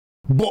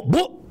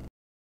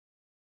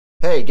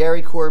Hey,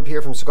 Gary Korb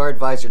here from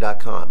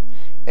cigaradvisor.com,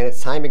 and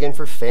it's time again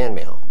for fan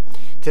mail.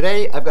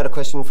 Today I've got a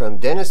question from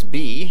Dennis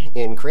B.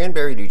 in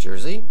Cranberry, New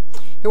Jersey,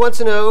 who wants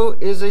to know,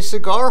 is a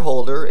cigar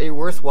holder a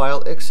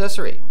worthwhile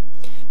accessory?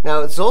 Now,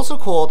 it's also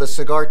called a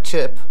cigar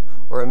tip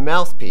or a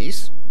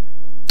mouthpiece,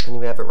 and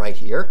we have it right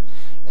here.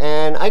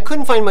 And I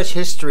couldn't find much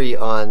history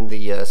on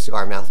the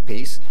cigar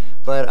mouthpiece,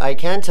 but I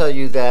can tell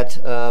you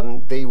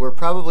that they were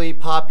probably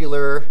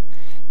popular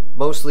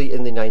mostly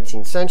in the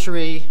 19th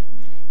century,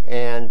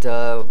 and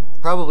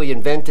probably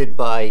invented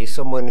by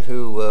someone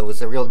who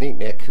was a real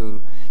neatnik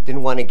who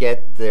didn't want to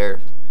get their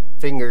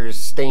fingers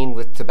stained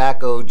with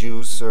tobacco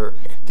juice, or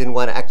didn't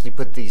want to actually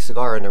put the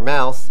cigar in their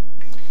mouth.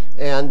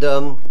 And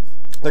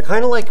they're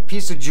kind of like a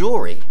piece of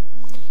jewelry,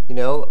 you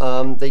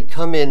know. They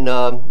come in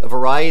a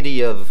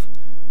variety of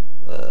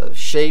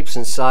shapes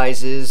and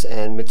sizes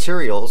and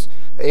materials.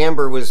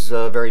 Amber was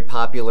very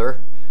popular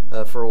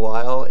for a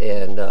while,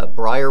 and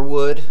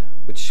briarwood,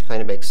 which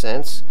kind of makes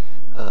sense,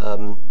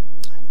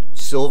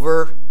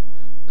 silver,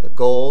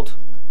 gold,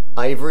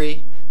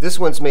 ivory. This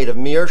one's made of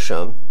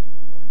meerschaum,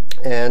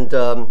 and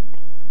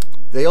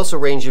they also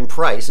range in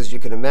price, as you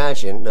can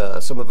imagine.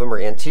 Some of them are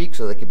antique,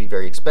 so they could be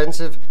very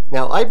expensive.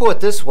 Now, I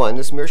bought this one,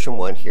 this meerschaum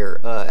one here,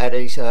 at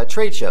a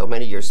trade show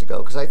many years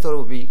ago, because I thought it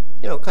would be,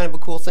 you know, kind of a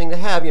cool thing to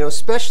have, you know,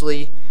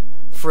 especially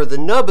for the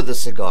nub of the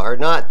cigar,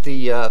 not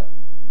the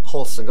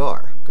whole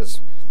cigar, because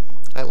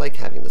I like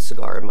having the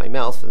cigar in my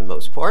mouth for the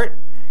most part.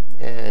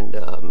 And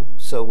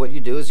so what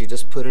you do is you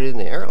just put it in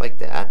there like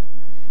that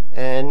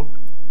and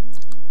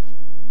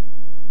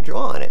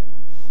draw on it.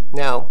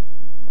 Now,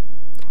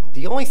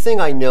 the only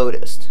thing I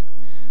noticed,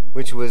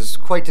 which was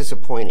quite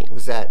disappointing,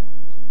 was that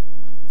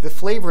the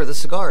flavor of the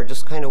cigar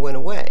just kind of went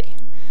away.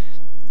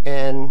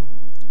 And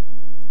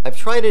I've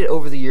tried it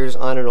over the years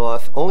on and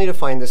off only to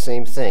find the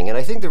same thing. And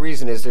I think the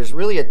reason is there's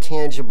really a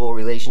tangible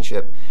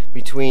relationship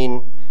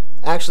between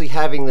actually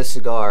having the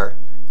cigar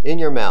in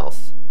your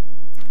mouth,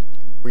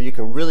 where you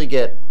can really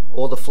get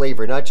all the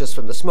flavor, not just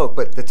from the smoke,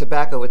 but the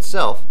tobacco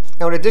itself.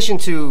 Now, in addition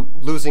to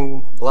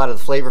losing a lot of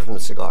the flavor from the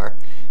cigar,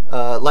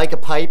 like a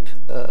pipe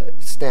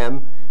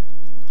stem,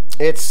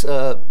 it's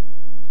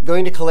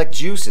going to collect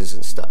juices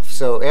and stuff.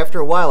 So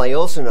after a while, I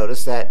also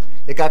noticed that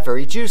it got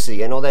very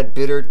juicy, and all that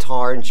bitter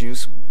tar and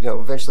juice, you know,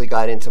 eventually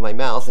got into my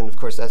mouth, and of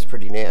course that's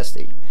pretty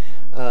nasty.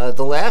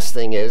 The last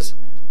thing is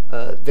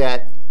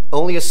that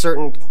only a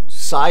certain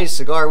size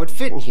cigar would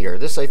fit in here.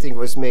 This, I think,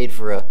 was made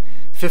for a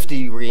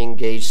 50 ring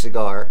gauge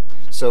cigar,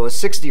 so a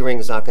 60 ring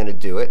is not going to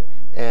do it,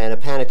 and a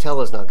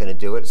Panatella is not going to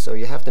do it, so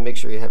you have to make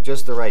sure you have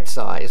just the right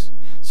size.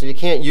 So you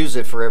can't use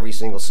it for every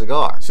single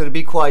cigar. So to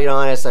be quite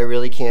honest, I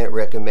really can't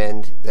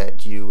recommend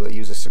that you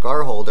use a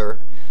cigar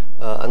holder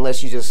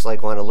unless you just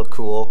like want to look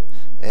cool.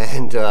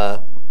 And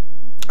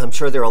I'm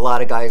sure there are a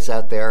lot of guys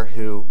out there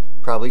who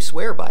probably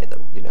swear by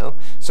them, you know.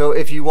 So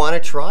if you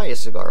want to try a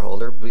cigar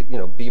holder, you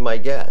know, be my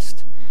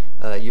guest.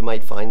 You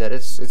might find that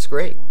it's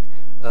great.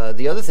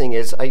 The other thing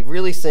is, I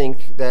really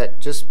think that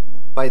just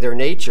by their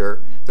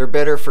nature, they're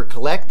better for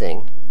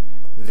collecting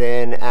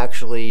than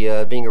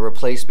actually being a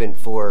replacement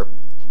for,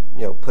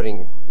 you know,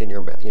 putting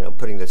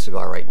the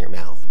cigar right in your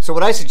mouth. So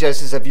what I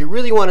suggest is, if you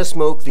really want to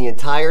smoke the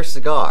entire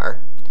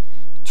cigar,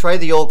 try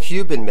the old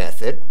Cuban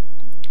method,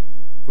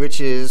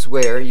 which is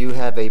where you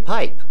have a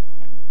pipe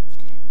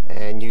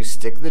and you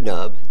stick the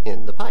nub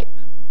in the pipe,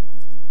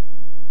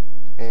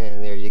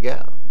 and there you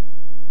go.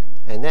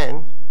 And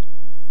then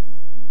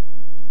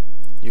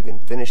you can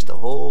finish the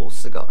whole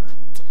cigar.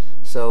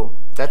 So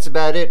that's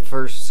about it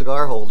for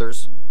cigar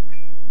holders.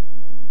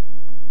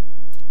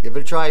 Give it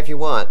a try if you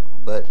want,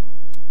 but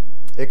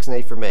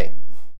ixnay for me.